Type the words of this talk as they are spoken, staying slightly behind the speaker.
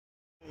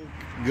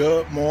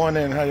Good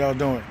morning. How y'all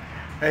doing?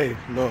 Hey,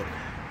 look,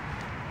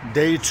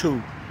 day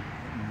two.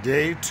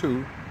 Day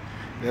two.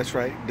 That's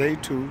right, day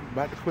two.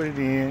 About to put it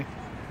in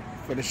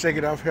for the Shake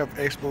It Off Health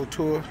Expo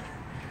tour.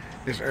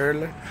 It's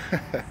early.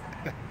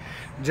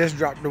 Just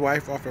dropped the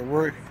wife off at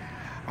work.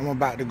 I'm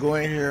about to go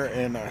in here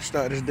and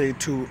start this day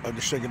two of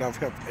the Shake It Off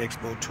Health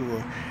Expo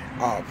tour.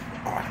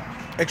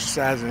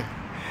 Exercising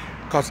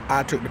because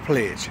I took the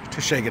pledge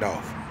to shake it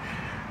off.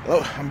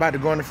 Oh, I'm about to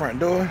go in the front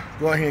door,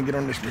 go ahead and get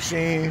on this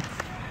machine.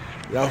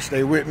 Y'all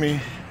stay with me.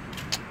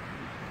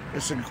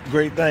 It's a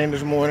great thing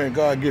this morning.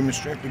 God gave me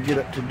strength to get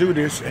up to do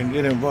this and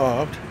get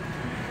involved.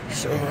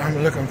 So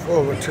I'm looking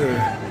forward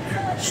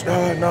to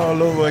starting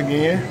all over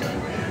again.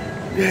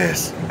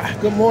 Yes.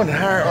 Good morning.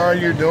 How are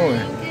you doing?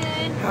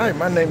 Good. Hi,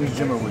 my name is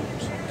Jimmy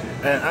Williams,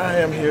 and I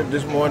am here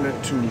this morning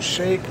to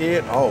shake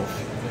it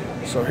off.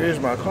 So here's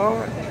my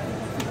card.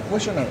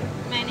 What's your name?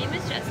 My name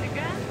is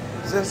Jessica.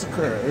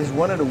 Jessica is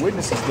one of the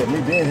witnesses that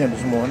me being here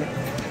this morning.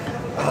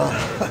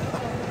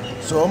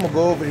 So I'm gonna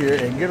go over here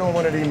and get on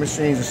one of these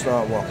machines and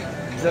start walking.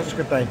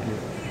 Jessica, thank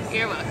you.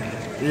 You're welcome.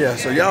 Yeah,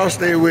 so y'all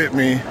stay with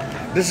me.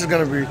 This is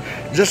gonna be,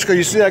 Jessica,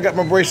 you see I got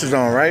my braces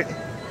on, right?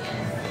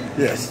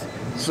 Yes.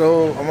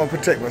 So I'm gonna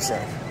protect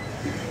myself.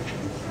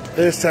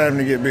 It's time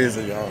to get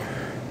busy, y'all.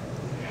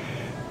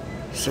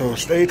 So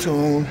stay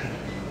tuned.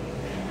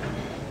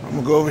 I'm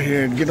gonna go over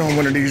here and get on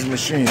one of these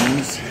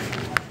machines.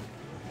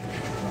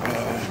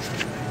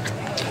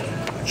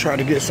 Try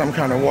to get some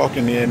kind of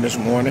walking in this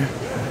morning.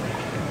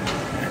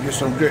 Get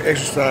some good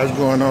exercise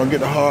going on, get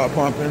the heart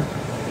pumping,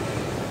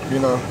 you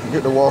know,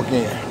 get the walk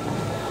in.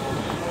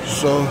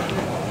 So,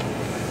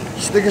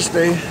 stick and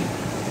stay.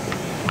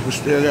 We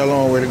still got a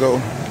long way to go.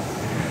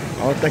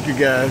 I want to thank you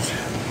guys.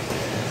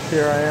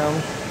 Here I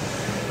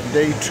am,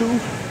 day two.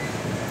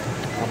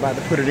 I'm about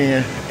to put it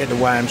in at the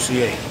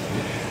YMCA.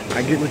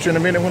 I'll get with you in a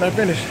minute when I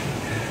finish.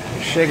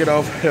 Shake It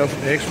Off Health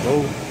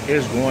Expo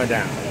is going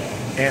down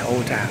in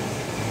Old Town.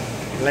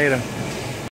 Later.